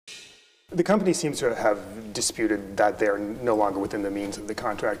The company seems to have disputed that they're no longer within the means of the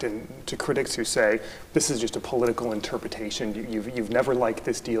contract, and to critics who say this is just a political interpretation, you've never liked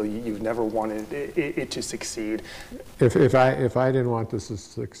this deal, you've never wanted it to succeed. If I didn't want this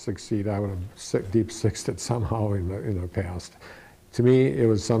to succeed, I would have deep sixed it somehow in the past. To me, it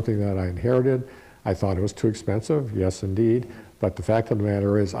was something that I inherited. I thought it was too expensive, yes indeed, but the fact of the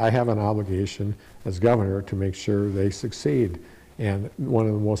matter is I have an obligation as governor to make sure they succeed. And one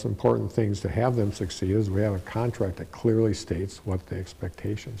of the most important things to have them succeed is we have a contract that clearly states what the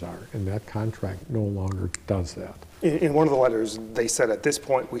expectations are, and that contract no longer does that. In one of the letters, they said at this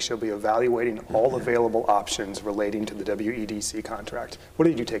point we shall be evaluating all available options relating to the WEDC contract. What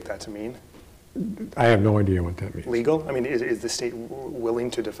did you take that to mean? I have no idea what that means. Legal? I mean, is the state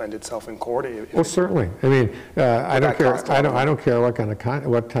willing to defend itself in court? Well, certainly. I mean, I don't care. I don't care what kind of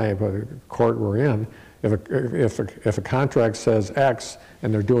what type of court we're in. If a contract says X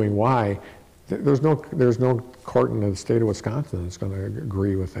and they're doing Y, there's no court in the state of Wisconsin that's going to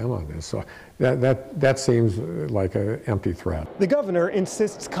agree with them on this. So that seems like an empty threat. The governor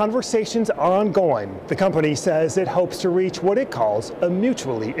insists conversations are ongoing. The company says it hopes to reach what it calls a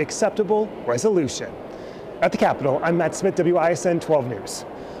mutually acceptable resolution. At the Capitol, I'm Matt Smith, WISN 12 News.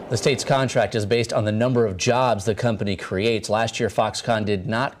 The state's contract is based on the number of jobs the company creates. Last year, Foxconn did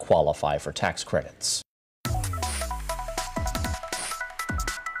not qualify for tax credits.